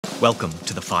Welcome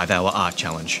to the 5-Hour Art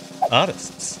Challenge.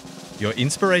 Artists, your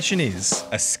inspiration is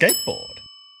a skateboard.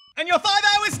 And your 5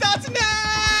 hours starts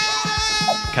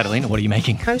now! Catalina, what are you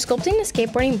making? I'm sculpting a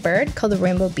skateboarding bird called the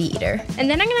rainbow bee eater. And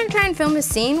then I'm gonna try and film a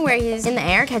scene where he's in the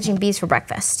air catching bees for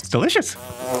breakfast. It's delicious.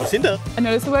 Lucinda. I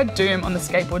noticed the word doom on the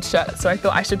skateboard shirt, so I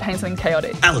thought I should paint something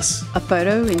chaotic. Alice. A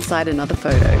photo inside another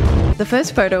photo. The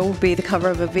first photo will be the cover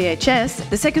of a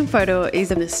VHS. The second photo is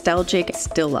a nostalgic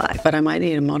still life, but I might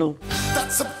need a model.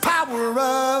 That's the power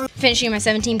of... Finishing my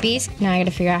 17 bees, now I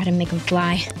gotta figure out how to make them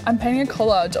fly. I'm painting a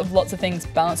collage of lots of things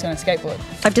balancing on a skateboard.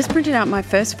 I've just printed out my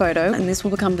first photo, and this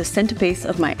will become the centerpiece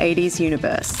of my 80s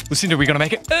universe. Lucinda, are we gonna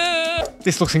make it?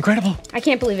 This looks incredible. I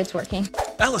can't believe it's working.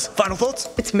 Alice, final thoughts?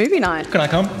 It's movie night. Can I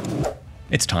come?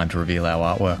 It's time to reveal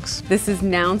our artworks. This is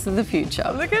nouns of the future.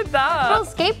 Look at that! Little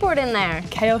skateboard in there.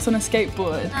 Chaos on a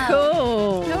skateboard.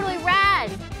 Cool. Totally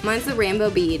rad. Mine's the rainbow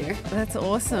bee eater. That's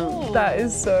awesome. That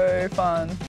is so fun.